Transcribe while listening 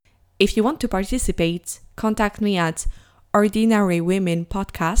If you want to participate, contact me at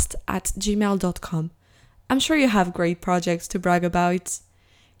ordinarywomenpodcast@gmail.com. I'm sure you have great projects to brag about.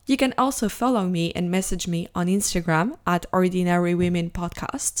 You can also follow me and message me on Instagram at Ordinary Women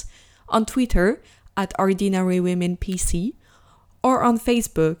Podcast, on Twitter at Ordinary Women PC, or on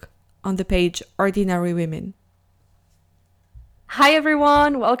Facebook on the page Ordinary Women. Hi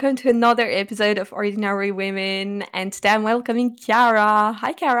everyone, welcome to another episode of Ordinary Women, and today I'm welcoming Chiara.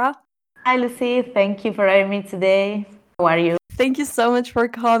 Hi Chiara. Hi Lucy, thank you for having me today. How are you? Thank you so much for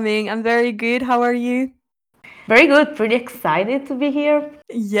coming. I'm very good. How are you? Very good, pretty excited to be here.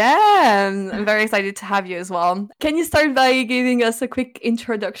 Yeah, I'm very excited to have you as well. Can you start by giving us a quick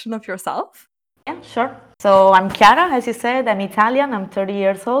introduction of yourself? Yeah, sure. So I'm Chiara, as you said, I'm Italian, I'm 30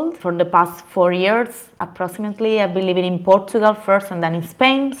 years old. For the past 4 years, approximately, I've been living in Portugal first and then in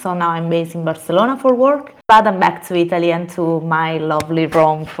Spain. So now I'm based in Barcelona for work. But I'm back to Italy and to my lovely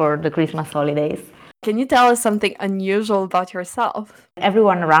Rome for the Christmas holidays. Can you tell us something unusual about yourself?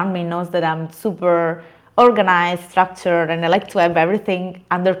 Everyone around me knows that I'm super organized, structured, and I like to have everything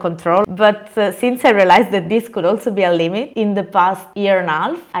under control. But since I realized that this could also be a limit in the past year and a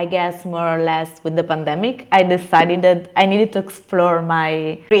half, I guess more or less with the pandemic, I decided that I needed to explore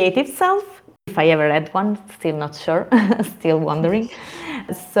my creative self. If I ever had one, still not sure, still wondering.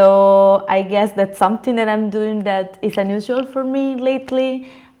 So I guess that's something that I'm doing that is unusual for me lately.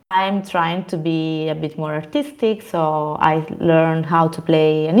 I'm trying to be a bit more artistic, so I learned how to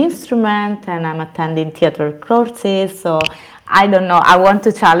play an instrument and I'm attending theater courses. So I don't know, I want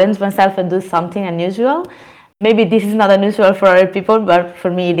to challenge myself and do something unusual. Maybe this is not unusual for other people, but for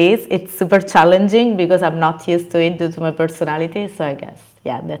me it is. It's super challenging because I'm not used to it due to my personality. So I guess,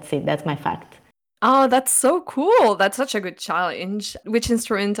 yeah, that's it. That's my fact. Oh, that's so cool. That's such a good challenge. Which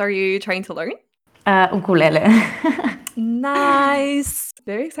instrument are you trying to learn? Ukulele. Nice.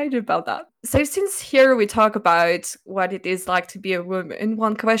 Very excited about that. So since here we talk about what it is like to be a woman,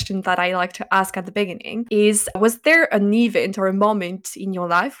 one question that I like to ask at the beginning is, was there an event or a moment in your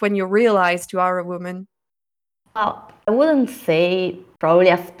life when you realized you are a woman? Well, I wouldn't say probably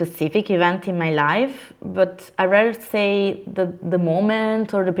a specific event in my life, but I rather say the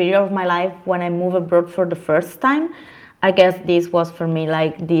moment or the period of my life when I moved abroad for the first time. I guess this was for me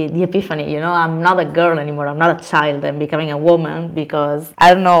like the epiphany, I'm not a girl anymore, I'm not a child, I'm becoming a woman because,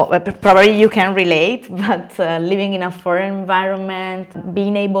 I don't know, probably you can relate, but living in a foreign environment,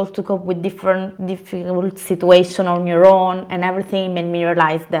 being able to cope with different difficult situations on your own and everything made me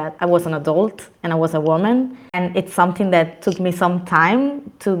realize that I was an adult and I was a woman. And it's something that took me some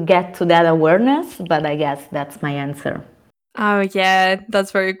time to get to that awareness, but I guess that's my answer. Oh, yeah,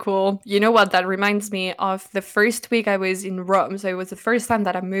 that's very cool. You know what? That reminds me of the first week I was in Rome. So it was the first time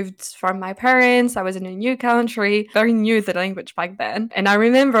that I moved from my parents. I was in a new country, very new the language back then. And I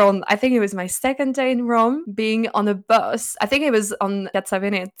remember I think it was my second day in Rome, being on a bus. I think it was on Piazza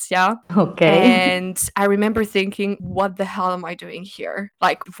Venezia. Okay. And I remember thinking, what the hell am I doing here?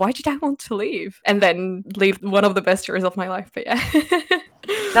 Like, why did I want to leave? And then leave one of the best years of my life. But yeah.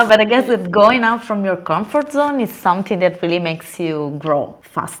 No, but I guess that going out from your comfort zone is something that really makes you grow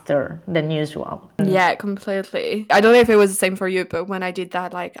faster than usual. Yeah, completely. I don't know if it was the same for you, but when I did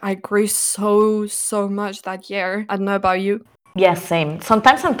that, like, I grew so much that year. I don't know about you. Yeah, same.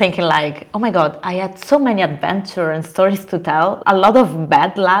 Sometimes I'm thinking like, oh my God, I had so many adventures and stories to tell, a lot of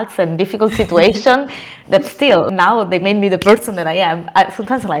bad lucks and difficult situations that still now they made me the person that I am.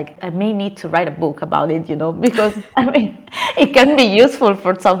 Sometimes like I may need to write a book about it, because I mean, it can be useful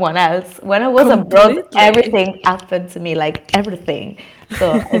for someone else. When I was abroad, Completely. everything happened to me, like everything.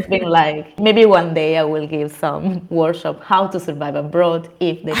 So it's been like, maybe one day I will give some workshop how to survive abroad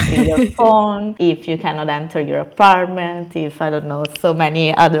if they steal your phone, if you cannot enter your apartment, if I don't know, so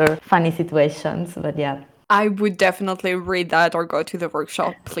many other funny situations. But yeah. I would definitely read that or go to the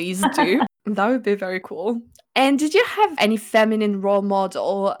workshop. Please do. That would be very cool. And did you have any feminine role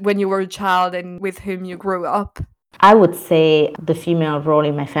model when you were a child and with whom you grew up? I would say the female role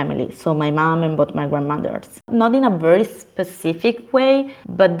in my family, so my mom and both my grandmothers. Not in a very specific way,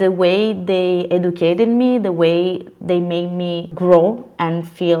 but the way they educated me, the way they made me grow and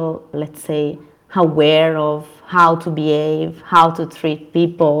feel, let's say, aware of how to behave, how to treat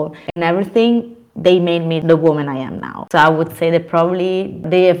people, and everything. They made me the woman I am now. So I would say that probably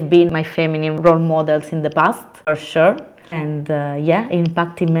they have been my feminine role models in the past, for sure. And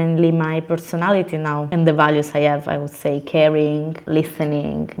impacting mainly my personality now and the values I have, I would say caring,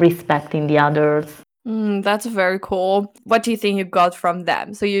 listening, respecting the others. That's very cool. What do you think you got from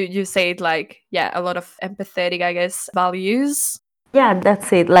them? So you said like, yeah, a lot of empathetic, I guess, values. Yeah,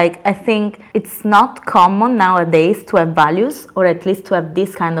 that's it. Like, I think it's not common nowadays to have values, or at least to have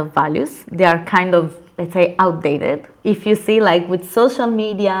this kind of values. They are kind of, let's say, outdated. If you see, like, with social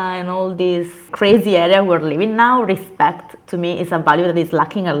media and all this crazy area we're living now, respect to me is a value that is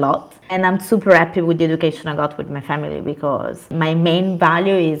lacking a lot. And I'm super happy with the education I got with my family, because my main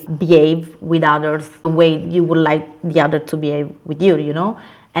value is behave with others the way you would like the other to behave with you, you know?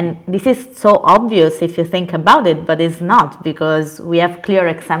 And this is so obvious if you think about it, but it's not, because we have clear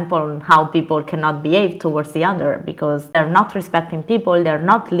example on how people cannot behave towards the other, because they're not respecting people, they're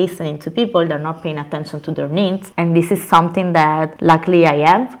not listening to people, they're not paying attention to their needs. And this is something that luckily I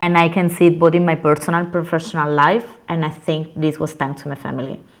have, and I can see it both in my personal and professional life. And I think this was thanks to my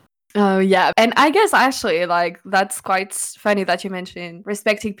family. Oh yeah, and I guess actually like that's quite funny that you mentioned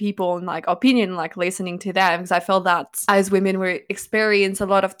respecting people and like opinion, like listening to them, because I felt that as women we experience a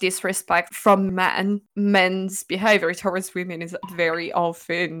lot of disrespect from men. Men's behavior towards women is very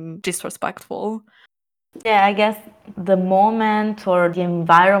often disrespectful. Yeah, I guess the moment or the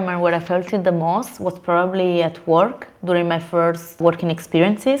environment where I felt it the most was probably at work during my first working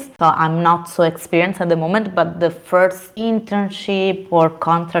experiences. So I'm not so experienced at the moment, but the first internship or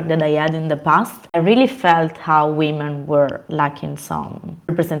contract that I had in the past, I really felt how women were lacking some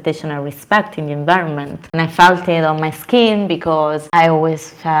representation and respect in the environment. And I felt it on my skin, because I always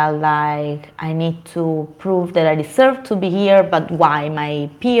felt like I need to prove that I deserve to be here, but why my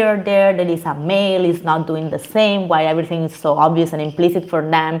peer there that is a male is not doing the same, why everything is so obvious and implicit for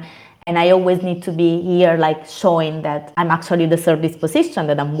them, and I always need to be here like showing that I'm actually deserve this position,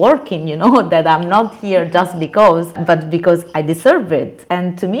 that I'm working, you know, that I'm not here just because, but because I deserve it.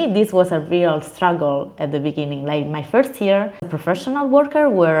 And to me this was a real struggle at the beginning. Like my first year as a professional worker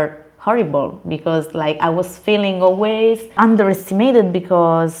were horrible, because like I was feeling always underestimated,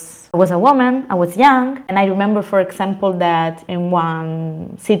 because I was a woman, I was young, and I remember, for example, that in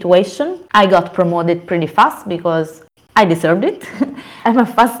one situation I got promoted pretty fast because I deserved it. I'm a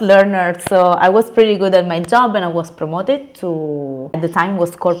fast learner, so I was pretty good at my job, and I was promoted to, at the time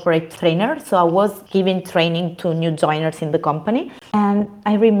was corporate trainer, so I was giving training to new joiners in the company. And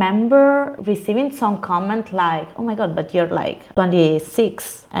I remember receiving some comment like, oh my god, but you're like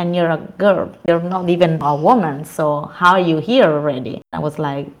 26 and you're a girl, you're not even a woman, so how are you here already? I was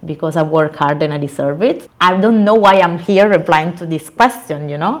like, because I work hard and I deserve it. I don't know why I'm here replying to this question,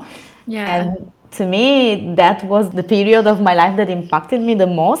 you know? Yeah. And to me, that was the period of my life that impacted me the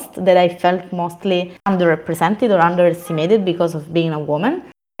most, that I felt mostly underrepresented or underestimated because of being a woman.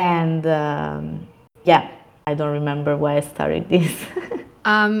 And yeah, I don't remember why I started this.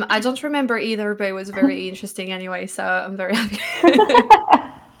 I don't remember either, but it was very interesting anyway, so I'm very happy.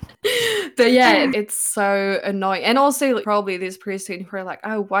 But yeah, it's so annoying. And also like, probably this person who are like,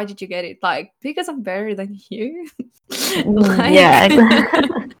 oh, why did you get it? Like, because I'm better than you. Yeah,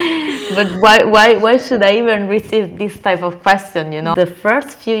 but why should I even receive this type of question, you know? The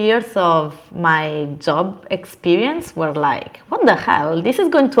first few years of my job experience were like, what the hell? This is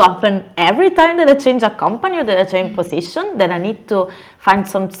going to happen every time that I change a company or that I change position, that I need to find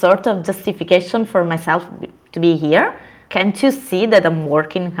some sort of justification for myself to be here. Can't you see that I'm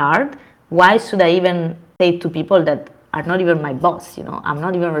working hard? Why should I even say to people that are not even my boss, you know? I'm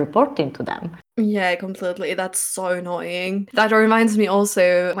not even reporting to them. Yeah, completely. That's so annoying. That reminds me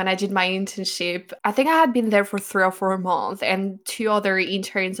also when I did my internship, I think I had been there for 3 or 4 months and two other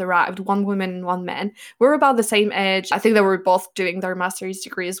interns arrived, one woman and one man. We were about the same age. I think they were both doing their master's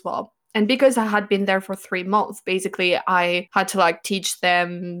degree as well. And because I had been there for 3 months, basically I had to like teach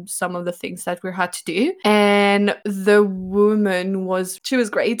them some of the things that we had to do. And the woman she was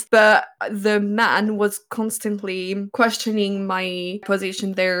great, but the man was constantly questioning my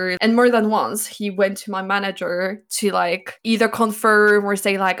position there. And more than once, he went to my manager to like either confirm or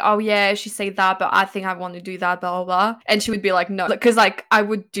say like, oh yeah, she said that, but I think I want to do that, blah, blah, blah. And she would be like, no, because like I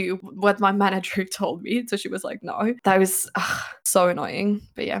would do what my manager told me. So she was like, no. That was so annoying.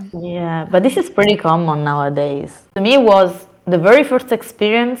 But yeah. Yeah, but this is pretty common nowadays. To me, it was the very first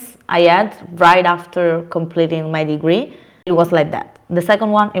experience I had right after completing my degree. It was like that. The second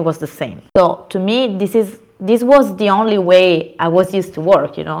one, it was the same. So to me, this was the only way I was used to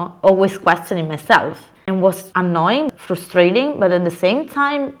work, you know, always questioning myself. And was annoying, frustrating, but at the same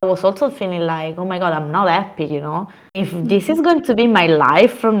time, I was also feeling like, oh my god, I'm not happy, you know. If this is going to be my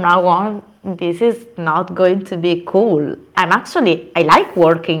life from now on, this is not going to be cool. I like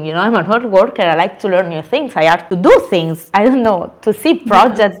working, I'm a hard worker. I like to learn new things. I have to do things. I don't know, to see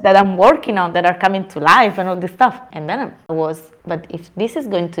projects that I'm working on that are coming to life and all this stuff. And then but if this is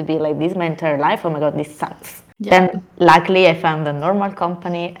going to be like this my entire life, oh my God, this sucks. Then luckily I found a normal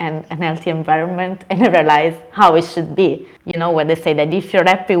company and an healthy environment, and I realized how it should be. When they say that if you're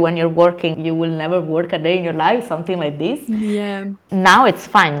happy when you're working, you will never work a day in your life, something like this. Yeah. Now it's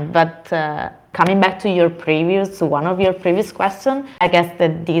fine, but coming back to one of your previous questions, I guess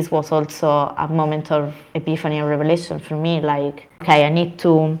that this was also a moment of epiphany or revelation for me. Like, okay, I need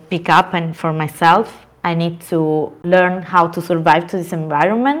to pick up and for myself, I need to learn how to survive to this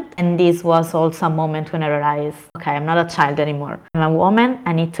environment. And this was also a moment when I realized, okay, I'm not a child anymore. I'm a woman.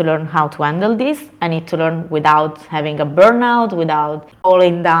 I need to learn how to handle this. I need to learn without having a burnout, without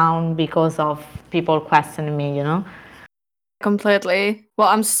falling down because of people questioning me, Completely. Well,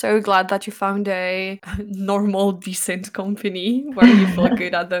 I'm so glad that you found a normal, decent company where you feel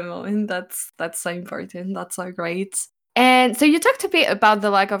good at the moment. That's so important. That's so great. And so you talked a bit about the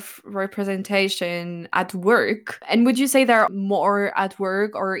lack of representation at work. And would you say there are more at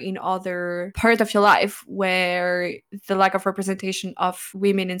work or in other part of your life where the lack of representation of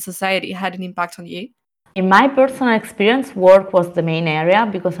women in society had an impact on you? In my personal experience, work was the main area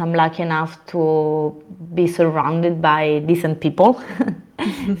because I'm lucky enough to be surrounded by decent people.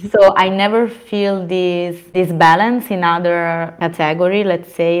 So I never feel this balance in other category,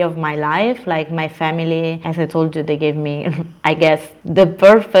 let's say, of my life. Like my family, as I told you, they gave me, I guess, the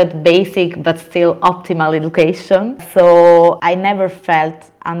perfect basic but still optimal education. So I never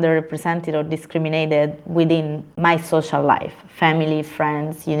felt underrepresented or discriminated within my social life, family,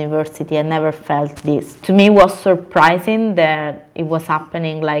 friends, university. I never felt this. To me, it was surprising that it was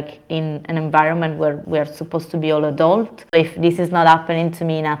happening like in an environment where we're supposed to be all adult. If this is not happening to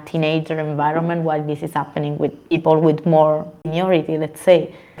me in a teenager environment, while this is happening with people with more seniority, let's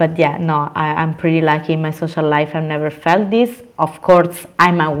say. But yeah, no, I'm pretty lucky in my social life. I've never felt this. Of course,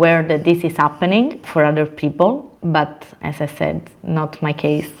 I'm aware that this is happening for other people, but as I said, not my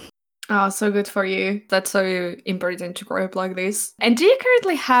case. Oh, so good for you. That's so important to grow up like this. And do you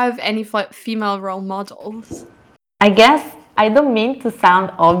currently have any female role models? I guess I don't mean to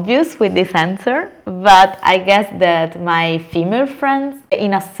sound obvious with this answer, but I guess that my female friends,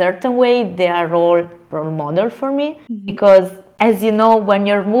 in a certain way, they are all role model for me because as you know, when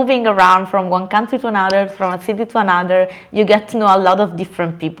you're moving around from one country to another, from a city to another, you get to know a lot of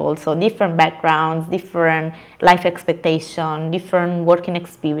different people. So different backgrounds, different life expectation, different working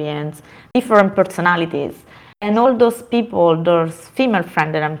experience, different personalities. And all those people, those female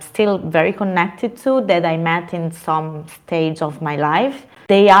friends that I'm still very connected to, that I met in some stage of my life,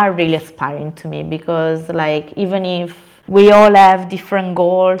 they are really aspiring to me because like even if we all have different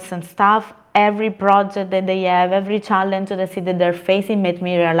goals and stuff, every project that they have, every challenge that I see that they're facing made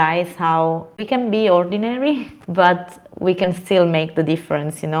me realize how we can be ordinary, but we can still make the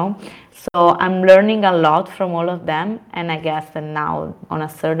difference, So I'm learning a lot from all of them, and I guess that now, on a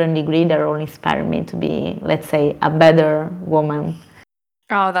certain degree, they're all inspiring me to be, let's say, a better woman.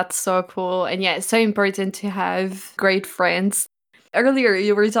 Oh, that's so cool. And yeah, it's so important to have great friends. Earlier,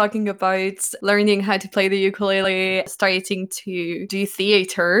 you were talking about learning how to play the ukulele, starting to do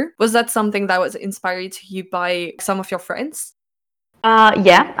theater. Was that something that was inspired to you by some of your friends?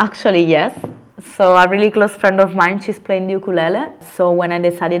 Yeah, actually, yes. So a really close friend of mine, she's playing the ukulele. So when I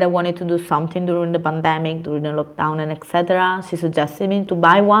decided I wanted to do something during the pandemic, during the lockdown and etc., she suggested me to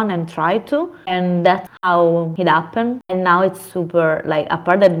buy one and try to. And that's how it happened. And now it's super, like,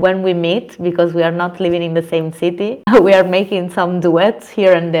 apart that when we meet, because we are not living in the same city, we are making some duets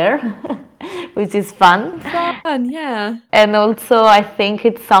here and there. Which is fun. Fun, yeah. And also, I think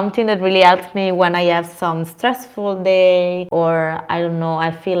it's something that really helps me when I have some stressful day or I don't know, I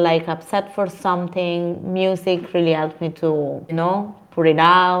feel like upset for something. Music really helps me to, put it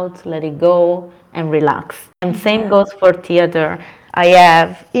out, let it go, and relax. And same goes for theater. I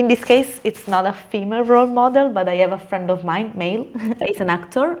have, in this case, it's not a female role model, but I have a friend of mine, male, he's an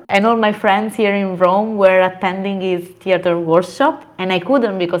actor. And all my friends here in Rome were attending his theater workshop, and I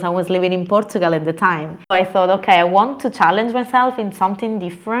couldn't because I was living in Portugal at the time. So I thought, okay, I want to challenge myself in something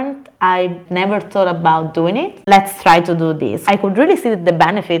different. I never thought about doing it. Let's try to do this. I could really see the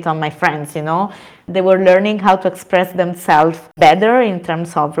benefit on my friends, They were learning how to express themselves better in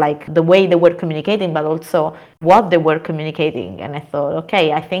terms of like the way they were communicating, but also what they were communicating. And I thought,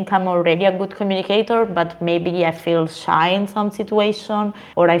 okay, I think I'm already a good communicator, but maybe I feel shy in some situation,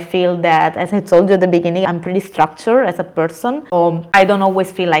 or I feel that, as I told you at the beginning, I'm pretty structured as a person. So I don't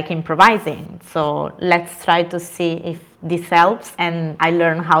always feel like improvising. So let's try to see if this helps, and I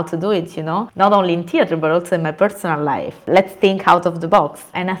learn how to do it, not only in theater but also in my personal life. Let's think out of the box.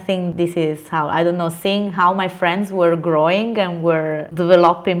 And I think this is how, I don't know, seeing how my friends were growing and were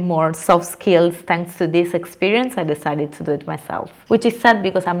developing more soft skills thanks to this experience, I decided to do it myself, which is sad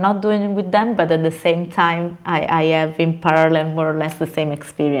because I'm not doing it with them, but at the same time I have in parallel more or less the same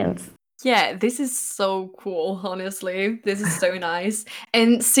experience. Yeah, this is so cool, honestly. This is so nice.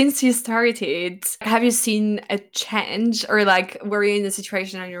 And since you started, have you seen a change, or like were you in a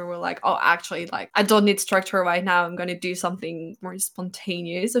situation and you were like, oh, actually, like I don't need structure right now. I'm going to do something more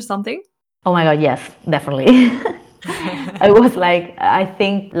spontaneous or something? Oh my God, yes, definitely. I was like, I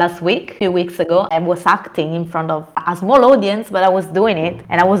think last week, a few weeks ago, I was acting in front of a small audience, but I was doing it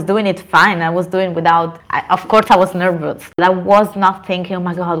and I was doing it fine. I was doing of course I was nervous. I was not thinking, oh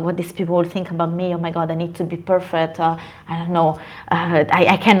my God, what these people will think about me. Oh my God, I need to be perfect. I don't know.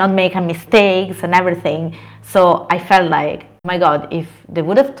 I cannot make a mistakes and everything. So I felt like, oh my God, if they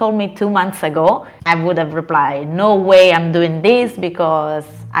would have told me 2 months ago, I would have replied, no way I'm doing this because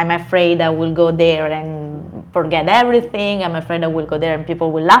I'm afraid I will go there and forget everything. I'm afraid I will go there and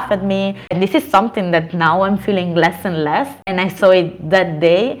people will laugh at me. And this is something that now I'm feeling less and less. And I saw it that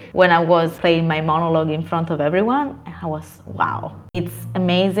day when I was playing my monologue in front of everyone. And I was, wow. It's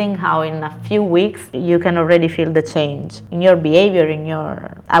amazing how in a few weeks you can already feel the change in your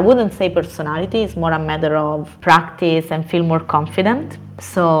behavior, I wouldn't say personality, it's more a matter of practice and feel more confident.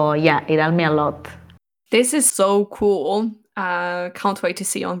 So yeah, it helped me a lot. This is so cool. Can't wait to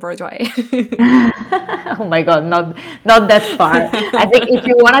see you on Broadway. Oh my God, not that far. I think if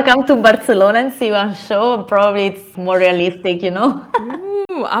you want to come to Barcelona and see one show, probably it's more realistic,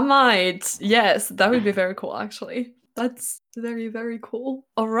 Ooh, I might. Yes, that would be very cool, actually. That's very, very cool.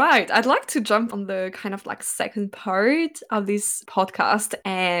 All right. I'd like to jump on the kind of like second part of this podcast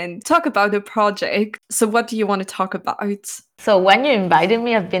and talk about the project. So, what do you want to talk about? So when you invited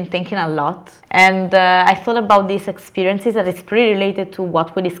me, I've been thinking a lot, and I thought about these experiences that is pretty related to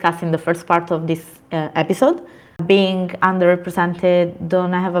what we discussed in the first part of this episode. Being underrepresented,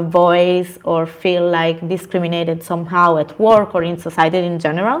 don't have a voice, or feel like discriminated somehow at work or in society in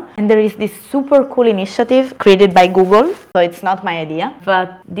general. And there is this super cool initiative created by Google, so it's not my idea,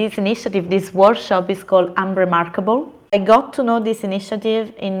 but this initiative, this workshop is called Unremarkable. I got to know this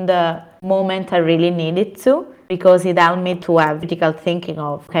initiative in the moment I really needed to, because it helped me to have critical thinking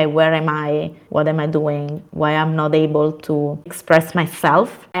of, okay, where am I? What am I doing? Why I'm not able to express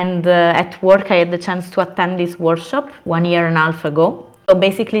myself? And at work, I had the chance to attend this workshop 1.5 years ago. So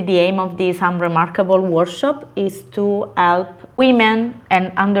basically, the aim of this Unremarkable workshop is to help women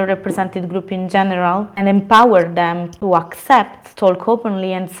and underrepresented groups in general and empower them to accept, talk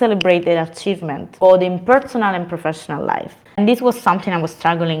openly, and celebrate their achievement, both in personal and professional life. And this was something I was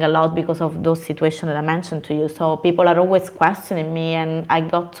struggling a lot because of those situations that I mentioned to you. So people are always questioning me, and I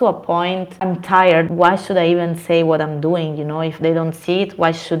got to a point, I'm tired. Why should I even say what I'm doing? If they don't see it,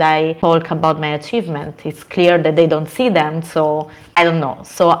 why should I talk about my achievement? It's clear that they don't see them, so I don't know.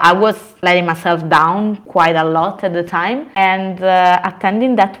 So I was letting myself down quite a lot at the time. And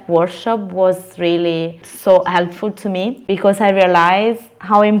attending that workshop was really so helpful to me, because I realized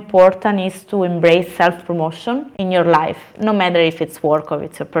how important it is to embrace self-promotion in your life, no matter if it's work or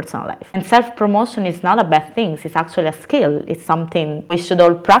it's your personal life. And self-promotion is not a bad thing. It's actually a skill. It's something we should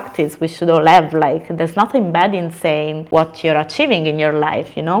all practice. We should all have. There's nothing bad in saying what you're achieving in your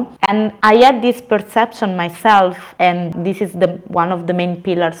life, And I had this perception myself, and this is one of the main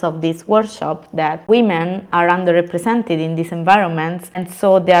pillars of this workshop, that women are underrepresented in these environments, and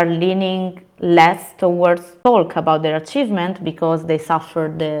so they are leaning less towards talk about their achievement because they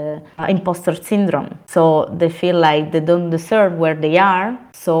suffer the imposter syndrome. So they feel like they don't deserve where they are,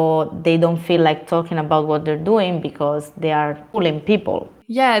 so they don't feel like talking about what they're doing because they are fooling people.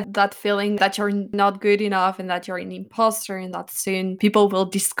 Yeah, that feeling that you're not good enough and that you're an imposter, and that soon people will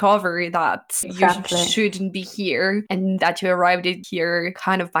discover that Exactly. you shouldn't be here and that you arrived here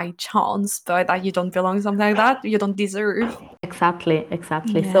kind of by chance, but that you don't belong, something like that, you don't deserve. Exactly.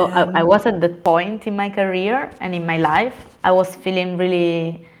 Yeah. So I was at that point in my career and in my life. I was feeling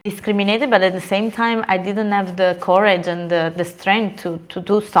really discriminated, but at the same time, I didn't have the courage and the strength to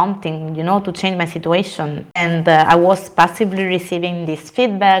do something, to change my situation. And I was passively receiving this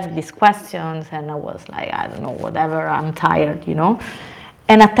feedback, these questions, and I was like, I don't know, whatever, I'm tired,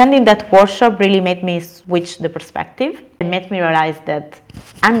 And attending that workshop really made me switch the perspective. It made me realize that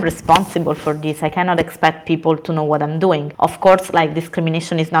I'm responsible for this. I cannot expect people to know what I'm doing. Of course,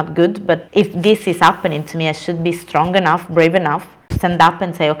 discrimination is not good, but if this is happening to me, I should be strong enough, brave enough stand up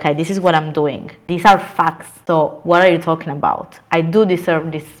and say, okay, this is what I'm doing. These are facts. So what are you talking about? I do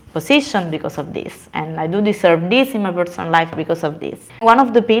deserve this position because of this, and I do deserve this in my personal life because of this. One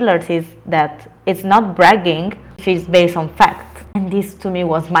of the pillars is that it's not bragging if it's based on facts. And this to me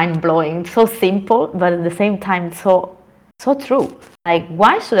was mind-blowing. So simple, but at the same time so true. Like,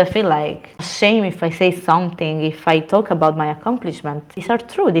 why should I feel like shame if I say something, if I talk about my accomplishment? These are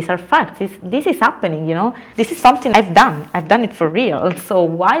true, these are facts, this is happening, you know? This is something I've done it for real. So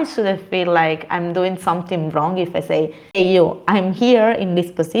why should I feel like I'm doing something wrong if I say, hey you, I'm here in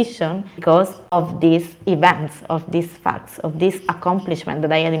this position because of these events, of these facts, of this accomplishment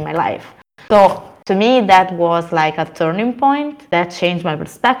that I had in my life? So to me, that was like a turning point that changed my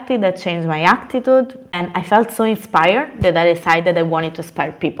perspective, that changed my attitude. And I felt so inspired that I decided I wanted to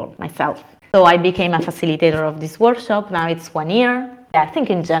inspire people myself. So I became a facilitator of this workshop. Now it's 1 year. I think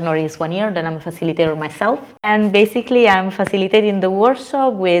in January is 1 year that I'm a facilitator myself. And basically I'm facilitating the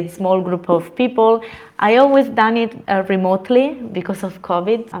workshop with small group of people. I always done it remotely because of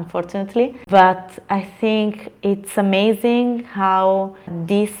COVID, unfortunately. But I think it's amazing how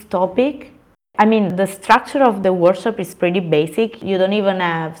this topic, I mean, the structure of the workshop is pretty basic. You don't even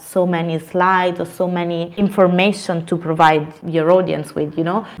have so many slides or so many information to provide your audience with, you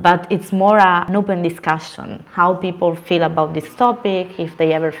know, but it's more an open discussion, how people feel about this topic, if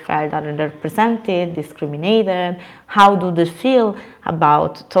they ever felt underrepresented, discriminated, how do they feel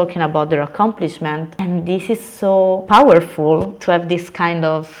about talking about their accomplishment. And this is so powerful to have this kind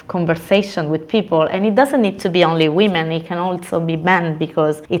of conversation with people. And it doesn't need to be only women, it can also be men,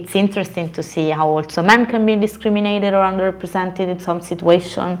 because it's interesting to see how also men can be discriminated or underrepresented in some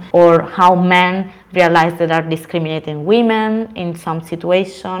situation, or how men realize that are discriminating women in some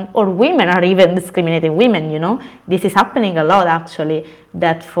situation, or women are even discriminating women, you know. This is happening a lot actually,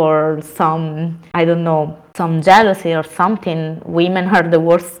 that for some, I don't know, some jealousy or something, women are the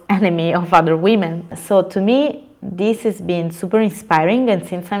worst enemy of other women. So to me, this has been super inspiring, and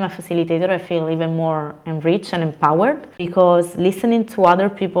since I'm a facilitator, I feel even more enriched and empowered, because listening to other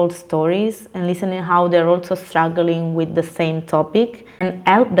people's stories and listening how they're also struggling with the same topic and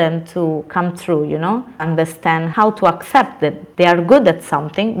help them to come through, you know, understand how to accept that they are good at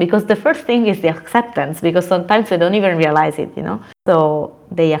something, because the first thing is the acceptance, because sometimes they don't even realize it, you know. So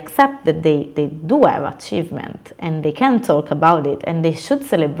they accept that they do have achievement and they can talk about it and they should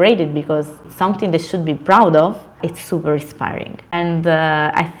celebrate it because it's something they should be proud of. It's super inspiring. And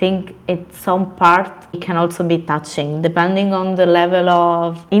I think at some part it can also be touching, depending on the level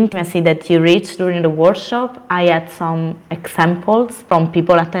of intimacy that you reach during the workshop. I had some examples from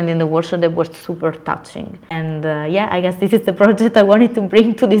people attending the workshop that were super touching. And yeah, I guess this is the project I wanted to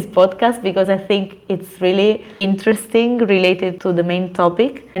bring to this podcast, because I think it's really interesting, related to the main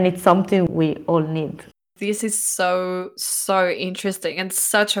topic, and it's something we all need. This is so interesting and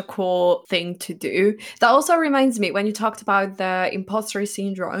such a cool thing to do. That also reminds me, when you talked about the imposter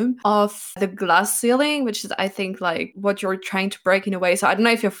syndrome, of the glass ceiling, which is, I think, like what you're trying to break in a way. So I don't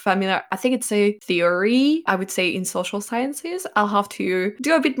know if you're familiar. I think it's a theory, I would say, in social sciences. I'll have to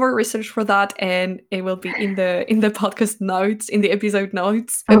do a bit more research for that, and it will be in the podcast notes, in the episode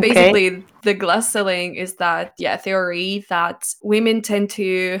notes. But basically, the glass ceiling is that, theory that women tend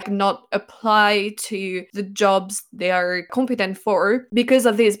to not apply to the jobs they are competent for because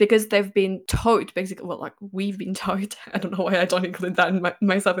of this, because they've been taught, basically, well, like, we've been taught, I don't know why I don't include that in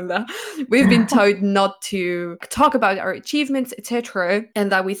myself in that, we've been taught not to talk about our achievements, etc.,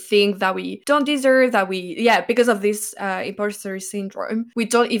 and that we think that we don't deserve, that because of this imposter syndrome, we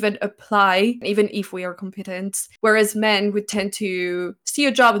don't even apply, even if we are competent. Whereas men would tend to see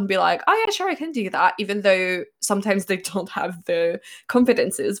a job and be like, oh yeah, sure, I can do that, even though sometimes they don't have the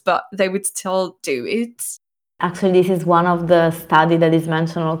competences, but they would still do it. Actually, this is one of the studies that is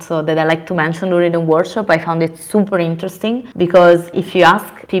mentioned also, that I like to mention during the workshop. I found it super interesting, because if you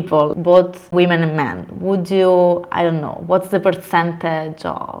ask people, both women and men, would you, I don't know, what's the percentage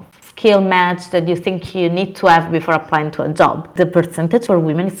of skill match that you think you need to have before applying to a job? The percentage for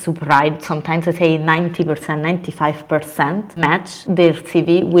women is super high. Sometimes I say 90%, 95% match their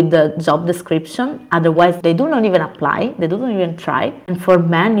CV with the job description. Otherwise, they do not even apply. They don't even try. And for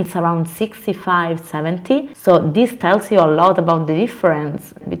men, it's around 65, 70. So this tells you a lot about the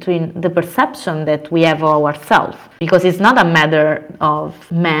difference between the perception that we have of ourselves. Because it's not a matter of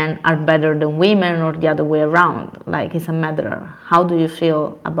men are better than women or the other way around. Like, it's a matter of how do you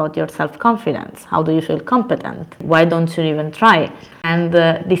feel about yourself self-confidence? How do you feel competent? Why don't you even try? And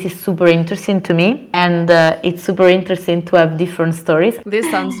this is super interesting to me, and it's super interesting to have different stories. This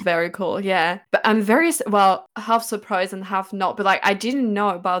sounds very cool, yeah. But I'm very, well, half surprised and half not, but like I didn't know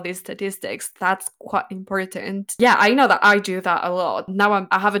about these statistics. That's quite important. Yeah, I know that I do that a lot. Now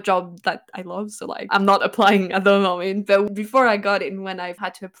I have a job that I love, so like I'm not applying at the moment. But before I got in, when I've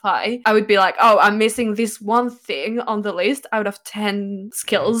had to apply, I would be like, oh, I'm missing this one thing on the list out of 10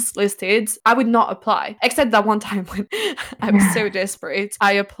 skills listed. I would not apply, except that one time when I was so desperate.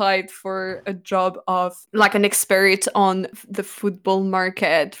 I applied for a job of like an expert on the football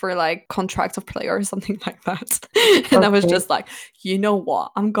market for like contracts of players, something like that. And I was just like, you know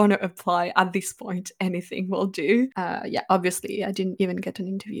what? I'm gonna apply at this point. Anything will do. Yeah, obviously I didn't even get an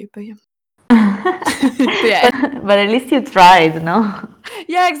interview, but yeah. But at least you tried, no?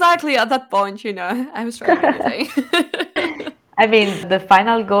 Yeah, exactly. At that point, I was trying anything. I mean, the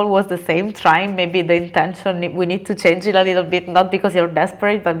final goal was the same, trying. Maybe the intention, we need to change it a little bit, not because you're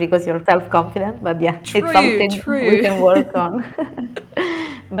desperate, but because you're self-confident. But yeah, it's something we can work on.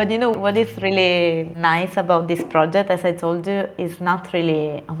 But what is really nice about this project, as I told you, is not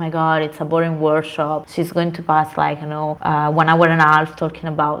really, oh my God, it's a boring workshop. She's going to pass 1 hour and a half talking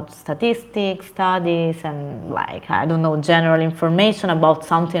about statistics, studies, and I don't know, general information about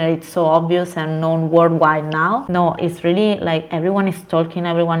something that is so obvious and known worldwide now. No, it's really everyone is talking,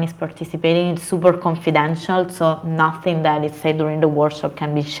 everyone is participating. It's super confidential, so nothing that is said during the workshop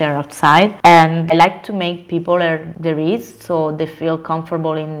can be shared outside. And I like to make people there is, so they feel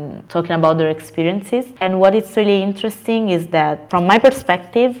comfortable in talking about their experiences. And what is really interesting is that from my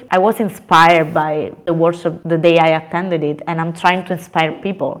perspective, I was inspired by the workshop the day I attended it, and I'm trying to inspire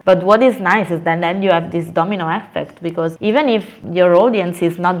people. But what is nice is that then you have this domino effect, because even if your audience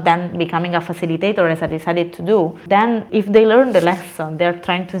is not then becoming a facilitator as I decided to do, then if they learn the lesson, they're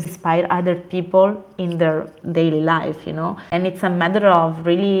trying to inspire other people in their daily life, and it's a matter of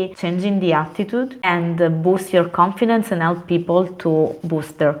really changing the attitude and boost your confidence and help people to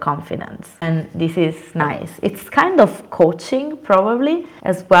boost their confidence. And this is nice. It's kind of coaching probably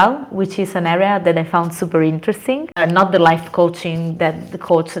as well, which is an area that I found super interesting. Not the life coaching that the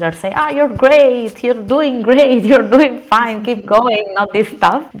coach that say, you're great, you're doing great, you're doing fine, keep going, not this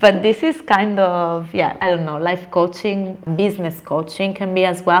stuff. But this is kind of, I don't know, life coaching, business coaching can be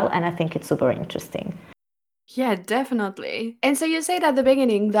as well, and I think it's super interesting. Yeah, definitely. And so you said at the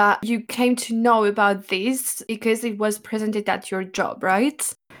beginning that you came to know about this because it was presented at your job, right?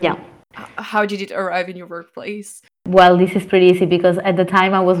 Yeah. How did it arrive in your workplace? Well, this is pretty easy because at the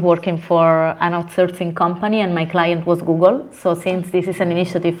time I was working for an outsourcing company and my client was Google. So since this is an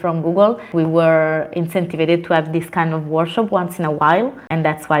initiative from Google, we were incentivized to have this kind of workshop once in a while, and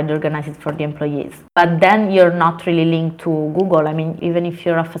that's why they organize it for the employees. But then you're not really linked to Google. I mean, even if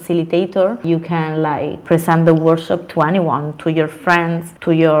you're a facilitator, you can present the workshop to anyone, to your friends,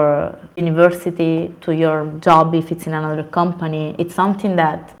 to your university, to your job if it's in another company. It's something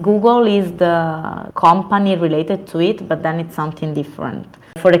that Google is the company related to it, but then it's something different.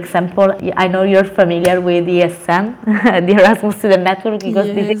 For example, I know you're familiar with ESN, the Erasmus Student Network, because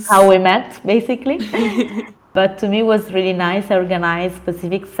this is how we met, basically. But to me, it was really nice. I organized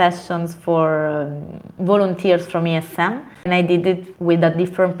specific sessions for volunteers from ESM, and I did it with a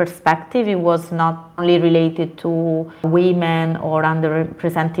different perspective. It was not only related to women or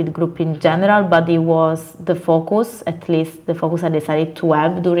underrepresented group in general, but it was the focus, at least the focus I decided to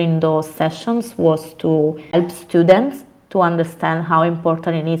have during those sessions was to help students to understand how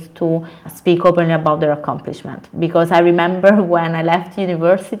important it is to speak openly about their accomplishment. Because I remember when I left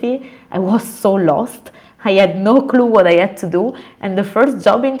university, I was so lost. I had no clue what I had to do, and the first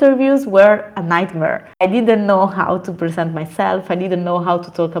job interviews were a nightmare. I didn't know how to present myself, I didn't know how to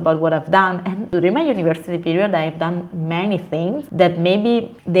talk about what I've done, and during my university period I've done many things that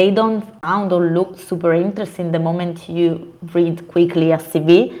maybe they don't sound or look super interesting the moment you read quickly a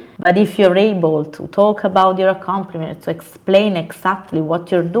CV, but if you're able to talk about your accomplishments, to explain exactly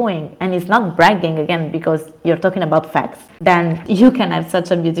what you're doing, and it's not bragging again because you're talking about facts, then you can have such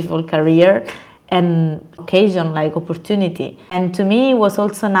a beautiful career and occasion like opportunity. And to me it was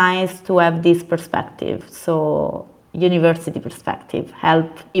also nice to have this perspective, so university perspective,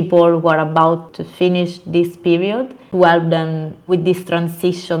 help people who are about to finish this period, to help them with this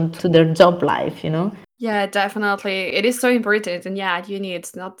transition to their job life, Yeah, definitely. It is so important. And yeah, at uni,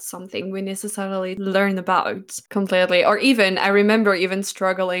 it's not something we necessarily learn about completely. Or even, I remember even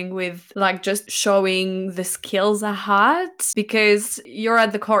struggling with like just showing the skills I had because you're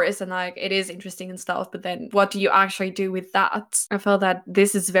at the course and like it is interesting and stuff. But then what do you actually do with that? I felt that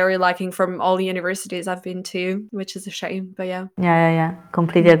this is very lacking from all the universities I've been to, which is a shame. But yeah. Yeah.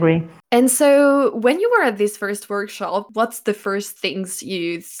 Completely agree. And so when you were at this first workshop, what's the first things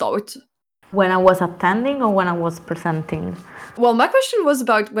you thought? When I was attending or when I was presenting? Well, my question was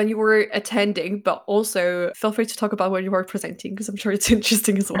about when you were attending, but also feel free to talk about when you were presenting because I'm sure it's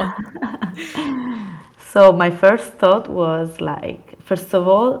interesting as well. So my first thought was like, first of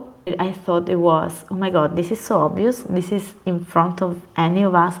all, I thought it was, oh my God, this is so obvious. This is in front of any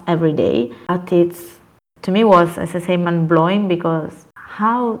of us every day. But it's, to me, was, as I say, mind blowing because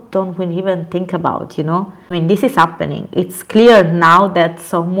how don't we even think about, I mean, this is happening. It's clear now that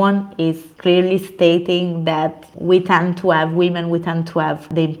someone is clearly stating that we tend to have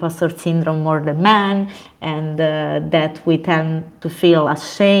the imposter syndrome more than men, and that we tend to feel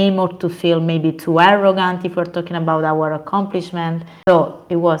ashamed or to feel maybe too arrogant if we're talking about our accomplishment. So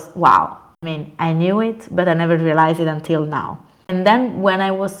it was wow. I mean, I knew it, but I never realized it until now. And then when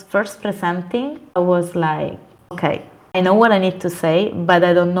I was first presenting, I was like, okay, I know what I need to say, but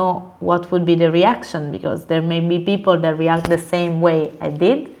I don't know what would be the reaction because there may be people that react the same way I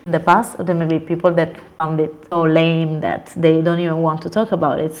did in the past, or there may be people that found it so lame that they don't even want to talk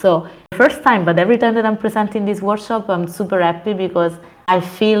about it. So, the first time, but every time that I'm presenting this workshop, I'm super happy because I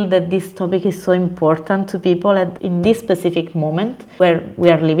feel that this topic is so important to people in this specific moment where we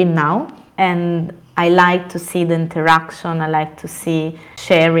are living now. And I like to see the interaction, I like to see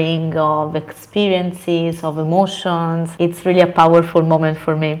sharing of experiences, of emotions. It's really a powerful moment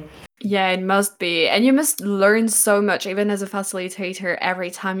for me. Yeah, it must be. And you must learn so much, even as a facilitator,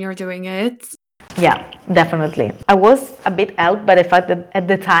 every time you're doing it. Yeah, definitely. I was a bit helped by the fact that at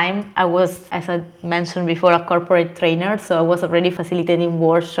the time I was, as I mentioned before, a corporate trainer, so I was already facilitating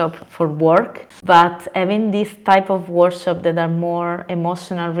workshop for work. But having this type of workshop that are more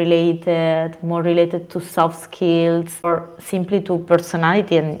emotional related, more related to soft skills, or simply to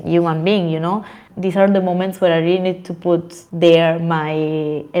personality and human being, these are the moments where I really need to put there my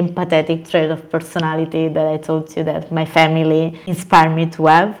empathetic trait of personality that I told you that my family inspired me to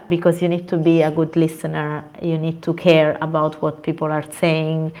have, because you need to be a good listener, you need to care about what people are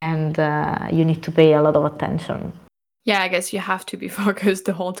saying, and you need to pay a lot of attention. Yeah, I guess you have to be focused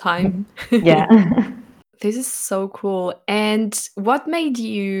the whole time. Yeah. This is so cool. And what made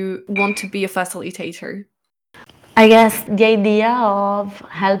you want to be a facilitator? I guess the idea of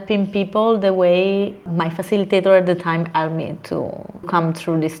helping people the way my facilitator at the time helped me to come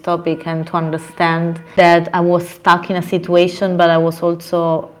through this topic and to understand that I was stuck in a situation, but I was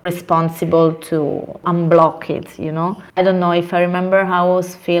also responsible to unblock it. I don't know if I remember how I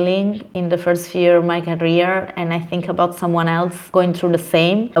was feeling in the first year of my career, and I think about someone else going through the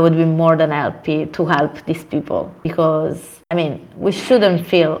same, I would be more than happy to help these people, because I mean, we shouldn't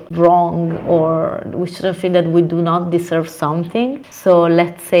feel wrong, or we shouldn't feel that we do not deserve something. So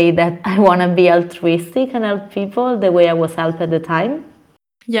let's say that I want to be altruistic and help people the way I was helped at the time.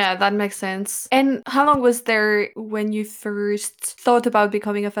 Yeah, that makes sense. And how long was there when you first thought about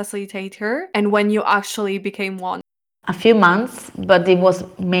becoming a facilitator and when you actually became one? A few months, but it was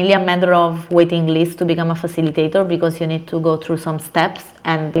mainly a matter of waiting list to become a facilitator, because you need to go through some steps,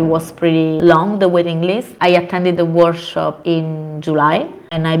 and it was pretty long, the waiting list. I attended the workshop in July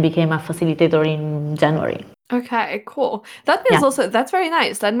and I became a facilitator in January. Okay, cool. That means also, that's very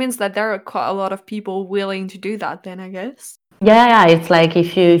nice. That means that there are quite a lot of people willing to do that then, I guess. Yeah. It's like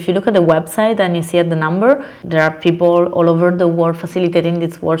if you look at the website and you see at the number, there are people all over the world facilitating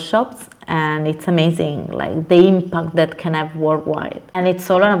these workshops, and it's amazing, like the impact that can have worldwide. And it's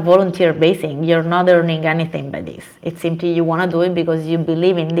all on a volunteer basis. You're not earning anything by this. It's simply you want to do it because you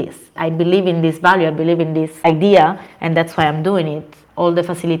believe in this. I believe in this value, I believe in this idea, and that's why I'm doing it. All the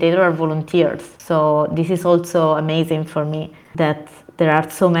facilitators are volunteers. So this is also amazing for me, that there are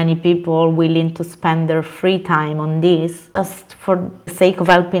so many people willing to spend their free time on this just for the sake of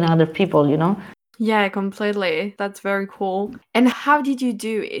helping other people. Yeah, completely. That's very cool. And how did you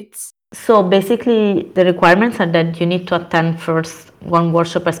do it? So basically, the requirements are that you need to attend first one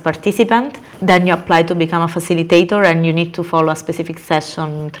workshop as participant, then you apply to become a facilitator, and you need to follow a specific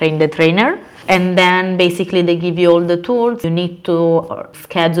session, train the trainer. And then basically they give you all the tools. You need to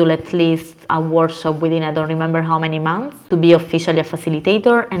schedule at least a workshop within, I don't remember how many months, to be officially a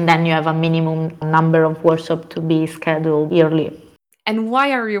facilitator, and then you have a minimum number of workshops to be scheduled yearly. And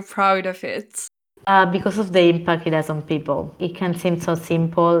why are you proud of it? Because of the impact it has on people. It can seem so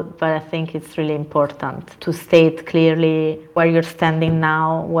simple, but I think it's really important to state clearly where you're standing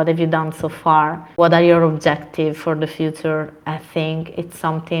now, what have you done so far, what are your objectives for the future. I think it's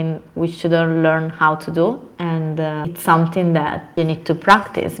something we should all learn how to do, and it's something that you need to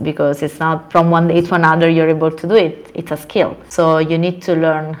practice because it's not from one day to another you're able to do it. It's a skill. So you need to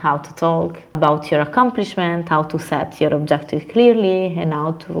learn how to talk about your accomplishment, how to set your objective clearly, and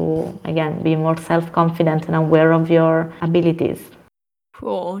how to, again, be more self-confident and aware of your abilities.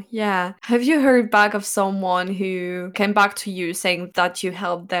 Cool. Yeah. Have you heard back of someone who came back to you saying that you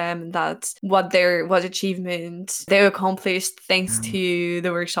helped them, that what achievement they accomplished thanks to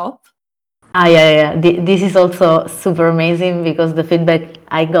the workshop? Yeah. This is also super amazing because the feedback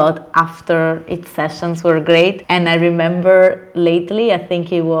I got after its sessions were great. And I remember lately, I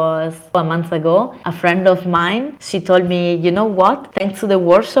think it was a month ago, a friend of mine, she told me, you know what? Thanks to the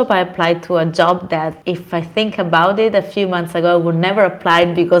workshop, I applied to a job that if I think about it, a few months ago, I would never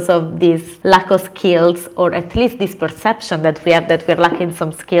apply because of this lack of skills, or at least this perception that we have that we're lacking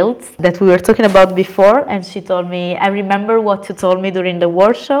some skills that we were talking about before. And she told me, I remember what you told me during the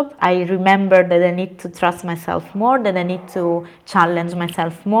workshop. I remember that I need to trust myself more, that I need to challenge myself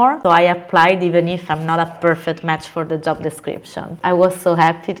more. So I applied even if I'm not a perfect match for the job description. I was so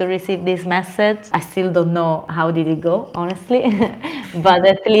happy to receive this message. I still don't know how did it go, honestly, but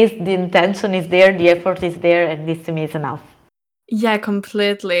at least the intention is there, the effort is there, and this to me is enough. Yeah,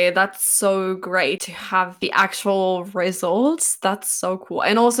 completely. That's so great to have the actual results. That's so cool.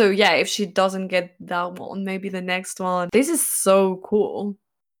 And also, yeah, if she doesn't get that one, maybe the next one. This is so cool.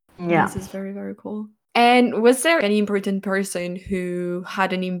 Yeah. This is very, very cool. And was there any important person who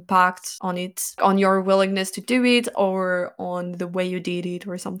had an impact on it, on your willingness to do it, or on the way you did it,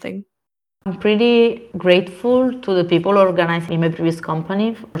 or something? I'm pretty grateful to the people organizing in my previous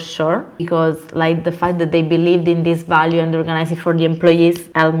company for sure, because like the fact that they believed in this value and organizing for the employees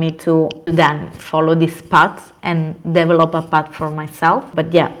helped me to then follow this path and develop a path for myself.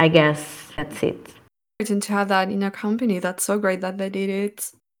 But yeah, I guess that's it. Important to have that in a company. That's so great that they did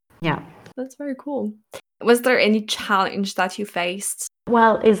it. Yeah. That's very cool. Was there any challenge that you faced?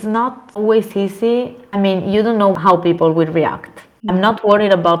 Well, it's not always easy. I mean, you don't know how people will react. I'm not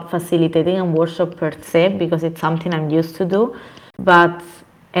worried about facilitating a workshop per se because it's something I'm used to do. But,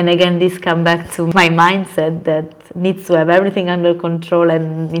 and again, this comes back to my mindset that needs to have everything under control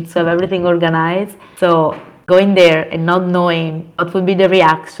and needs to have everything organized. So going there and not knowing what will be the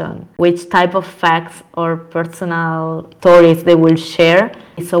reaction, which type of facts or personal stories they will share,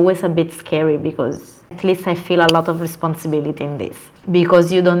 it's always a bit scary because at least I feel a lot of responsibility in this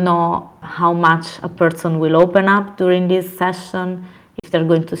because you don't know how much a person will open up during this session, if they're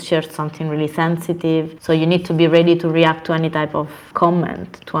going to share something really sensitive. So you need to be ready to react to any type of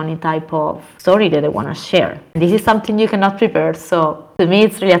comment, to any type of story that they want to share. This is something you cannot prepare. So to me,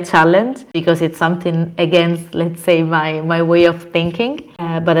 it's really a challenge because it's something against, let's say, my way of thinking.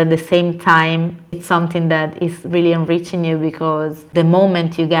 But at the same time, it's something that is really enriching you because the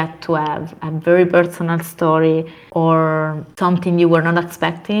moment you get to have a very personal story or something you were not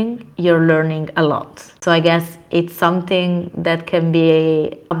expecting, you're learning a lot. So I guess it's something that can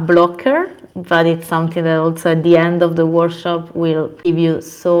be a blocker, but it's something that also at the end of the workshop will give you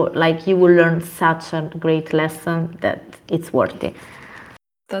you will learn such a great lesson that it's worth it.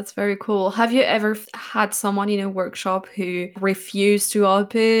 That's very cool. Have you ever had someone in a workshop who refused to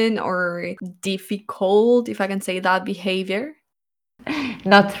open or difficult, if I can say that, behavior?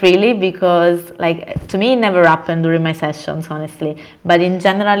 Not really, because to me it never happened during my sessions, honestly. But in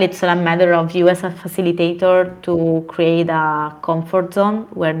general, it's a matter of you as a facilitator to create a comfort zone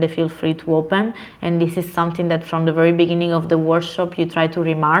where they feel free to open. And this is something that from the very beginning of the workshop you try to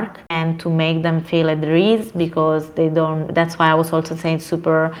remark and to make them feel at ease because they don't. That's why I was also saying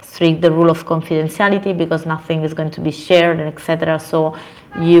super strict the rule of confidentiality because nothing is going to be shared and etc. So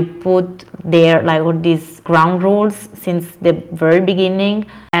you put there all these ground rules since the very beginning,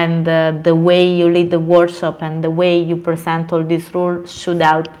 and the way you lead the workshop and the way you present all these rules should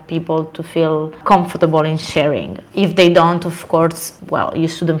help people to feel comfortable in sharing. If they don't, of course, well, you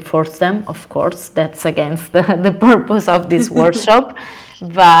shouldn't force them, of course, that's against the purpose of this workshop.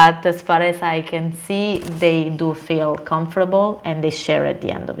 But as far as I can see, they do feel comfortable and they share at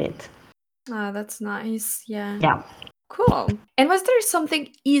the end of it. Ah, that's nice. Yeah. Yeah. Cool. And was there something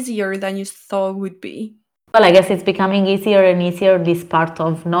easier than you thought would be? Well, I guess it's becoming easier and easier, this part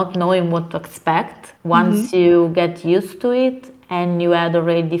of not knowing what to expect. Once you get used to it and you had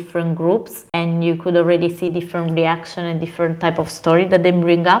already different groups and you could already see different reaction and different type of story that they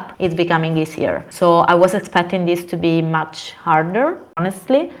bring up, it's becoming easier. So I was expecting this to be much harder,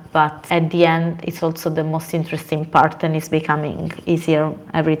 honestly, but at the end it's also the most interesting part and it's becoming easier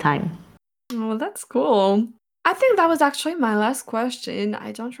every time. Oh, that's cool. I think that was actually my last question.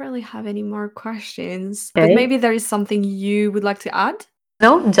 I don't really have any more questions, but Okay. maybe there is something you would like to add?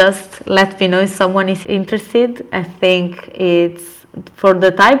 No, just let me know if someone is interested. I think it's for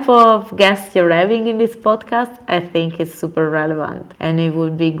the type of guests you're having in this podcast, I think it's super relevant and it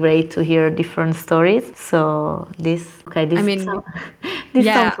would be great to hear different stories. So this I mean, this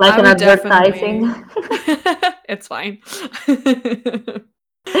yeah, sounds like I an would advertising. definitely. It's fine.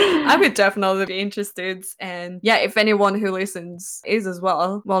 I would definitely be interested. And yeah, if anyone who listens is as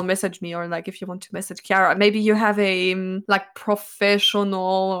well, well, message me, or like if you want to message Chiara, maybe you have a like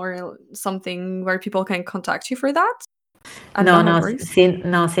professional or something where people can contact you for that. I don't know how it works.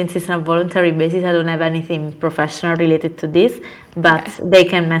 Since it's on a voluntary basis, I don't have anything professional related to this, but Okay. they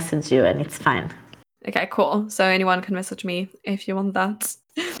can message you and it's fine. Okay, cool. So anyone can message me if you want that.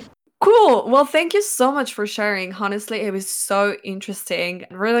 Cool. Well, thank you so much for sharing. Honestly, it was so interesting.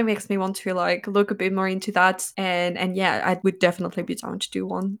 It really makes me want to like look a bit more into that. And yeah, I would definitely be down to do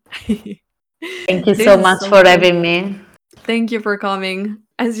one. Thank you This so is much so for cool. having me. Thank you for coming.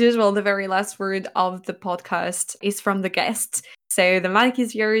 As usual, the very last word of the podcast is from the guest. So the mic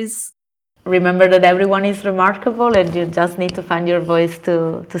is yours. Remember that everyone is remarkable and you just need to find your voice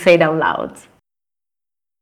to say it out loud.